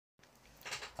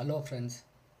Hello friends,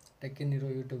 ಟೆಕಿನ್ NiRu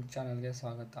YouTube ಚಾನಲ್ಗೆ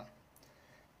ಸ್ವಾಗತ.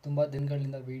 ತುಂಬ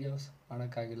ದಿನಗಳಿಂದ ವೀಡಿಯೋಸ್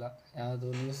ಮಾಡೋಕ್ಕಾಗಿಲ್ಲ, ಯಾವುದು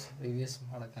ನ್ಯೂಸ್ ರಿವ್ಯೂಸ್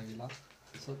ಮಾಡೋಕ್ಕಾಗಿಲ್ಲ.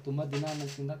 ಸೊ ತುಂಬ ದಿನ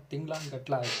ಅನ್ನೋಕ್ಕಿಂತ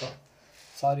ತಿಂಗಳಾನುಗಟ್ಟಲೆ ಆಯಿತು.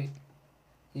 ಸಾರಿ,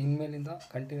 ಇನ್ಮೇಲಿಂದ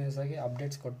ಕಂಟಿನ್ಯೂಸ್ ಆಗಿ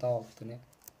ಅಪ್ಡೇಟ್ಸ್ ಕೊಡ್ತಾ ಹೋಗ್ತೀನಿ.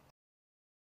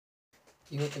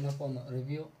 ಇವತ್ತಿನ ಫೋನ್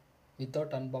ರಿವ್ಯೂ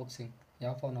ವಿತೌಟ್ ಅನ್ಬಾಕ್ಸಿಂಗ್.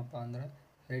 ಯಾವ ಫೋನಪ್ಪ ಅಂದರೆ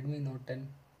ರೆಡ್ಮಿ ನೋಟ್ 10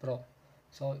 ಪ್ರೋ.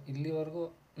 ಸೊ ಇಲ್ಲಿವರೆಗೂ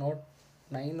ನೋಟ್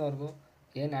 9ವರೆಗೂ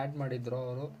ಏನು ಆ್ಯಡ್ ಮಾಡಿದ್ರು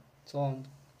ಅವರು, ಸೊ ಒಂದು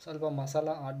ಸ್ವಲ್ಪ ಮಸಾಲ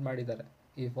ಆ್ಯಡ್ ಮಾಡಿದ್ದಾರೆ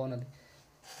ಈ ಫೋನಲ್ಲಿ.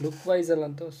 ಲುಕ್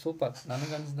ವೈಸಲ್ಲಂತೂ ಸೂಪರ್,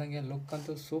 ನನಗನ್ಸ್ದಂಗೆ ಲುಕ್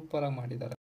ಅಂತೂ ಸೂಪರಾಗಿ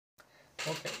ಮಾಡಿದ್ದಾರೆ.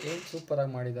 ಓಕೆ, ಏನು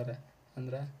ಸೂಪರಾಗಿ ಮಾಡಿದ್ದಾರೆ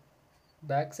ಅಂದರೆ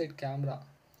ಬ್ಯಾಕ್ ಸೈಡ್ ಕ್ಯಾಮ್ರಾ,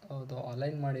 ಹೌದು,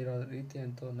 ಅಲೈನ್ ಮಾಡಿರೋ ರೀತಿ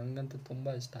ಅಂತೂ ನನಗಂತೂ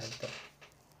ತುಂಬ ಇಷ್ಟ ಆಯಿತು.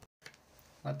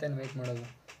 ಮತ್ತೇನು ವೆಯ್ಟ್ ಮಾಡೋದು,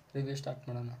 ರಿವ್ಯೂ ಸ್ಟಾರ್ಟ್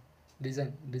ಮಾಡೋಣ.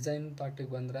 ಡಿಸೈನ್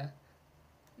ಪಾರ್ಟಿಗೆ ಬಂದರೆ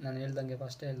ನಾನು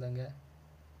ಫಸ್ಟೇ ಹೇಳ್ದಂಗೆ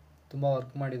ತುಂಬ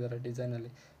ವರ್ಕ್ ಮಾಡಿದ್ದಾರೆ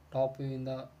ಡಿಸೈನಲ್ಲಿ. Top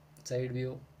ವ್ಯೂಯಿಂದ side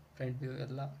view, front view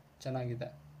ಎಲ್ಲ ಚೆನ್ನಾಗಿದೆ.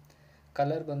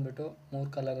 ಕಲರ್ ಬಂದುಬಿಟ್ಟು 3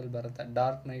 ಕಲರಲ್ಲಿ ಬರುತ್ತೆ.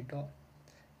 ಡಾರ್ಕ್ ನೈಟು,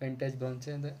 ವಿಂಟೇಜ್ ಬ್ರೌನ್ಸ್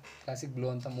ಅಂದರೆ ಕ್ಲಾಸಿಕ್ ಬ್ಲೂ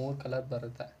ಅಂತ 3 ಕಲರ್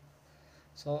ಬರುತ್ತೆ.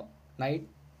 ಸೊ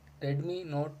ರೆಡ್ಮಿ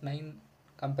ನೋಟ್ 9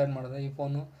 ಕಂಪೇರ್ ಮಾಡಿದ್ರೆ ಈ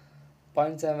ಫೋನು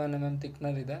 0.7mm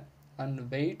ಥಿಕ್ನರ್ ಆ್ಯಂಡ್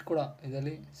ವೆಯ್ಟ್ ಕೂಡ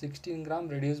ಇದರಲ್ಲಿ 16 ಗ್ರಾಮ್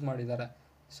ರೆಡ್ಯೂಸ್ ಮಾಡಿದ್ದಾರೆ.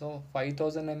 ಸೊ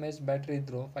 5000 mAh ಬ್ಯಾಟ್ರಿ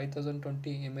ಇದ್ದರೂ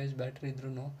 5020 mAh ಬ್ಯಾಟ್ರಿ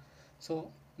ಇದ್ರೂ ಸೊ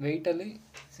ವೆಯ್ಟಲ್ಲಿ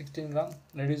 16 ಗ್ರಾಮ್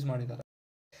ರೆಡ್ಯೂಸ್ ಮಾಡಿದ್ದಾರೆ.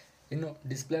 ಇನ್ನು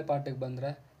ಡಿಸ್ಪ್ಲೇ ಪಾರ್ಟಿಗೆ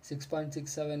ಬಂದರೆ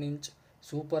 6.67 ಇಂಚ್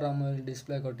ಸೂಪರ್ AMOLED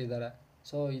ಡಿಸ್ಪ್ಲೇ ಕೊಟ್ಟಿದ್ದಾರೆ.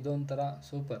 ಸೊ ಇದೊಂಥರ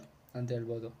ಸೂಪರ್ ಅಂತ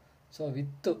ಹೇಳ್ಬೋದು. ಸೊ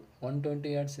ವಿತ್ತು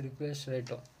 120 Hz refresh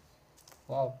rate.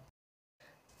 Wow.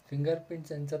 Finger print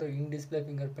sensor ಇನ್ ಡಿಸ್ಪ್ಲೇ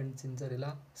ಫಿಂಗರ್ ಪ್ರಿಂಟ್ ಸೆನ್ಸರ್ ಇಲ್ಲ,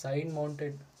 side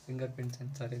mounted finger print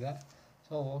sensor ಇದೆ.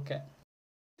 So okay.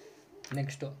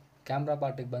 ನೆಕ್ಸ್ಟು ಕ್ಯಾಮ್ರಾ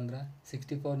ಪಾರ್ಟಿಗೆ ಬಂದರೆ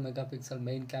 64 MP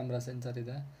ಮೈನ್ ಕ್ಯಾಮ್ರಾ ಸೆನ್ಸರ್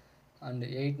ಇದೆ and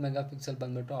 8 MP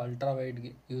ಬಂದುಬಿಟ್ಟು ಅಲ್ಟ್ರಾ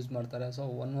ವೈಡ್ಗೆ ಯೂಸ್ ಮಾಡ್ತಾರೆ. So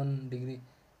 1 degree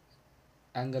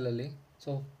ಆ್ಯಂಗಲಲ್ಲಿ.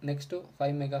 So next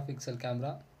 5 MP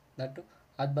camera,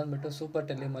 ಅದು ಬಂದುಬಿಟ್ಟು super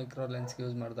tele micro ಲೆನ್ಸ್ಗೆ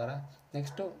use ಮಾಡ್ತಾರೆ.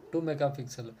 ನೆಕ್ಸ್ಟು 2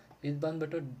 MP ಇದು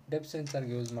ಬಂದುಬಿಟ್ಟು ಡೆಪ್ತ್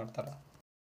ಸೆನ್ಸರ್ಗೆ ಯೂಸ್ ಮಾಡ್ತಾರೆ.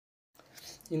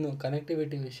 ಇನ್ನು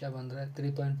ಕನೆಕ್ಟಿವಿಟಿ ವಿಷಯ ಬಂದರೆ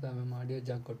 3.5mm ಆಡಿಯೋ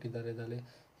ಜಾಕ್ ಕೊಟ್ಟಿದ್ದಾರೆ ಇದರಲ್ಲಿ.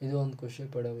 ಇದು ಒಂದು ಖುಷಿ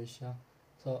ಪಡೋ ವಿಷಯ.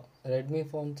 ಸೊ ರೆಡ್ಮಿ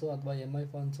ಫೋನ್ಸು ಅಥವಾ MI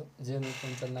ಫೋನ್ಸು, ಜಿಯೋಮಿ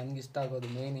ಫೋನ್ಸಲ್ಲಿ ನನಗೆ ಇಷ್ಟ ಆಗೋದು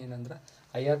ಮೇನ್ ಏನಂದರೆ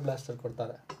IR ಬ್ಲಾಸ್ಟರ್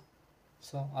ಕೊಡ್ತಾರೆ.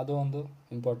 ಸೊ ಅದು ಒಂದು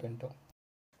ಇಂಪಾರ್ಟೆಂಟು.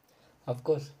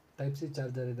 ಅಫ್ಕೋರ್ಸ್ Type-C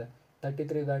ಚಾರ್ಜರ್ ಇದೆ,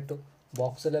 33 ವ್ಯಾಟು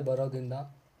ಬಾಕ್ಸಲ್ಲೇ ಬರೋದ್ರಿಂದ.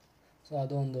 ಸೊ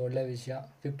ಅದು ಒಂದು ಒಳ್ಳೆಯ ವಿಷಯ.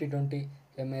 5020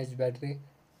 mAh ಬ್ಯಾಟ್ರಿ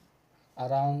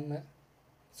ಆರಾಮ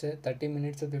 30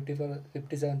 ಮಿನಿಟ್ಸು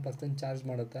 57% ಚಾರ್ಜ್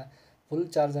ಮಾಡುತ್ತೆ. ಫುಲ್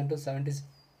ಚಾರ್ಜ್ ಅಂತೂ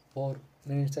 74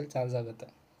 ಮಿನಿಟ್ಸಲ್ಲಿ ಚಾರ್ಜ್ ಆಗುತ್ತೆ.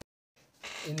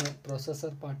 ಇನ್ನು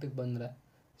ಪ್ರೊಸೆಸರ್ ಪಾರ್ಟಿಗೆ ಬಂದರೆ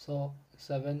so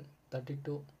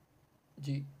 732G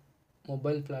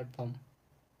mobile platform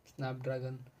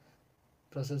Snapdragon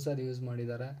processor use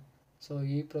ಮಾಡಿದ್ದಾರೆ. ಸೊ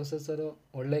ಈ ಪ್ರೊಸೆಸರು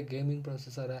ಒಳ್ಳೆ ಗೇಮಿಂಗ್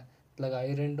ಪ್ರೊಸೆಸರೇ. ಅತ್ಲಾಗ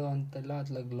ಐರೆಂಡು ಅಂತೆಲ್ಲ,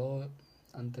 ಅತ್ಲಾಗ ಲೋ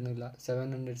ಅಂತನಿಲ್ಲ.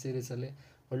 700 ಸೀರೀಸಲ್ಲಿ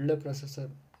ಒಳ್ಳೆ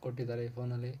ಪ್ರೊಸೆಸರ್ ಕೊಟ್ಟಿದ್ದಾರೆ ಈ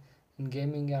ಫೋನಲ್ಲಿ. ಇನ್ನು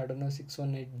ಗೇಮಿಂಗ್ಗೆ ಆಡೋನು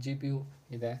 618 GPU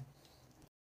ಇದೆ.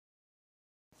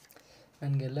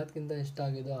 ನನಗೆ ಎಲ್ಲದಕ್ಕಿಂತ ಇಷ್ಟ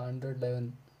ಆಗಿದ್ದು Android 11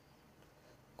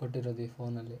 ಕೊಟ್ಟಿರೋದು ಈ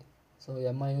ಫೋನಲ್ಲಿ. So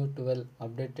MIU 12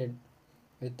 updated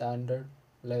with Android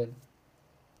 11.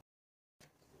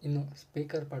 ಇನ್ನು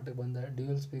ಸ್ಪೀಕರ್ ಪಾರ್ಟಿಗೆ ಬಂದರೆ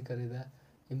ಡ್ಯೂಯಲ್ ಸ್ಪೀಕರ್ ಇದೆ.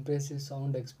 ಇಂಪ್ರೆಸಿವ್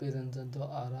ಸೌಂಡ್ ಎಕ್ಸ್ಪೀರಿಯನ್ಸ್ ಅಂತೂ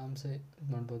ಆರಾಮ್ಸೆ ಇದು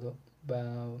ಮಾಡ್ಬೋದು.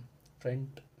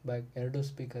 ಫ್ರಂಟ್ ಬ್ಯಾಕ್ ಎರಡೂ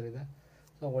ಸ್ಪೀಕರ್ ಇದೆ.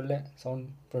 ಸೊ ಒಳ್ಳೆ ಸೌಂಡ್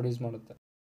ಪ್ರೊಡ್ಯೂಸ್ ಮಾಡುತ್ತೆ.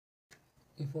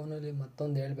 ಈ ಫೋನಲ್ಲಿ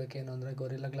ಮತ್ತೊಂದು ಹೇಳಬೇಕೇನು ಅಂದರೆ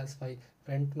ಗೊರಿಲ್ಲಾ ಗ್ಲಾಸ್ 5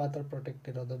 ಫ್ರಂಟ್ ಮಾತ್ರ ಪ್ರೊಟೆಕ್ಟ್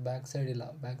ಇರೋದು, ಬ್ಯಾಕ್ ಸೈಡ್ ಇಲ್ಲ.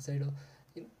 ಬ್ಯಾಕ್ ಸೈಡು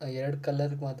 2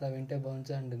 ಕಲರ್ಗೆ ಮಾತ್ರ vintage browns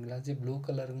and glossy blue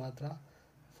ಕಲರ್ಗೆ ಮಾತ್ರ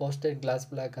ಫೋಸ್ಟೆಡ್ ಗ್ಲಾಸ್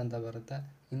ಬ್ಲ್ಯಾಕ್ ಅಂತ ಬರುತ್ತೆ.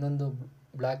 ಇನ್ನೊಂದು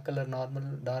black colour normal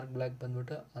dark black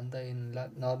ಬಂದ್ಬಿಟ್ಟು ಅಂತ ಏನಿಲ್ಲ,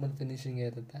 ನಾರ್ಮಲ್ ಫಿನಿಶಿಂಗೇ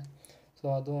ಇರುತ್ತೆ. ಸೊ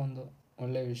ಅದು ಒಂದು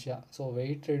ಒಳ್ಳೆಯ ವಿಷಯ. ಸೊ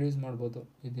ವೆಯ್ಟ್ ರೆಡ್ಯೂಸ್ ಮಾಡ್ಬೋದು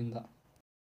ಇದರಿಂದ.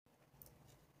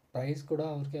 ಪ್ರೈಸ್ ಕೂಡ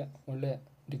ಅವ್ರಿಗೆ ಒಳ್ಳೆ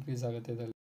ಡಿಕ್ರೀಸ್ ಆಗುತ್ತೆ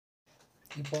ಇದರಲ್ಲಿ.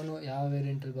 ಈ ಫೋನು ಯಾವ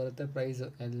ವೇರಿಯಂಟಲ್ಲಿ ಬರುತ್ತೆ, ಪ್ರೈಸು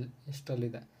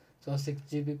ಎಷ್ಟರಲ್ಲಿದೆ. ಸೊ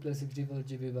 6GB +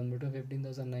 64GB ಬಂದುಬಿಟ್ಟು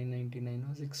 15,999,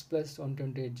 6 +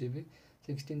 128GB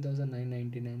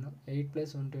 16,999, 8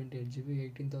 + 128GB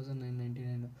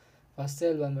 18,999. ಫಸ್ಟ್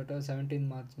ಸೇಲ್ ಬಂದುಬಿಟ್ಟು 17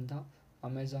 ಮಾರ್ಚಿಂದ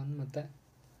ಅಮೆಝಾನ್ ಮತ್ತು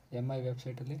MI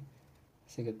ವೆಬ್ಸೈಟಲ್ಲಿ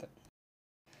ಸಿಗುತ್ತೆ.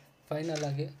 ಫೈನಲ್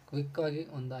ಆಗಿ ಕ್ವಿಕ್ಕಾಗಿ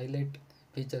ಒಂದು ಹೈಲೈಟ್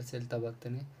ಫೀಚರ್ಸ್ ಹೇಳ್ತಾ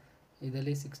ಬರ್ತೀನಿ.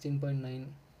 ಇದರಲ್ಲಿ 16.9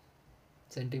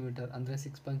 ಸೆಂಟಿಮೀಟರ್ ಅಂದರೆ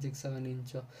 6.67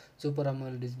 ಇಂಚು ಸೂಪರ್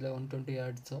AMOLED ಡಿಸ್ಪ್ಲೇ, 120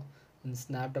 Hz, ಒಂದು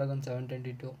ಸ್ನ್ಯಾಪ್ಡ್ರ್ಯಾಗನ್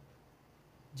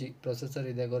 722G ಪ್ರೊಸೆಸರ್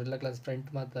ಇದೆ. ಗೊರಿಲ್ಲಾ ಗ್ಲಾಸ್ ಫ್ರಂಟ್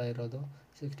ಮಾತ್ರ ಇರೋದು.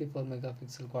 64 MP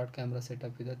ಕ್ವಾಡ್ ಕ್ಯಾಮ್ರಾ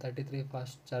ಸೆಟಪ್ ಇದೆ. 33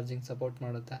 ಫಾಸ್ಟ್ ಚಾರ್ಜಿಂಗ್ ಸಪೋರ್ಟ್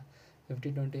ಮಾಡುತ್ತೆ.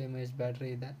 5020 mAh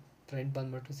ಬ್ಯಾಟ್ರಿ ಇದೆ. ಫ್ರಂಟ್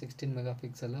ಬಂದುಬಿಟ್ಟು 16 MP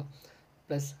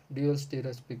plus dual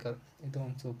stereo speaker. ಇದು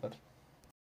ಒಂದು super.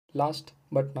 Last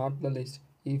but not the least,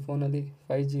 ಈ ಫೋನಲ್ಲಿ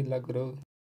 5G ಇಲ್ಲ ಗುರು.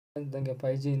 ಇದ್ದಂಗೆ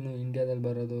 5G ಇನ್ನೂ ಇಂಡಿಯಾದಲ್ಲಿ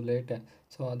ಬರೋದು ಲೇಟೇ.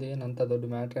 ಸೊ ಅದೇನಂತ ದೊಡ್ಡ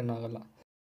ಮ್ಯಾಟ್ರೇನಾಗಲ್ಲ.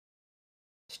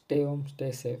 Stay home, stay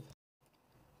safe.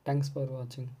 Thanks for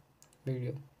watching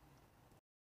video.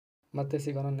 ಮತ್ತೆ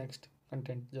ಸಿಗೋಣ ನೆಕ್ಸ್ಟ್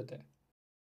ಕಂಟೆಂಟ್ ಜೊತೆ.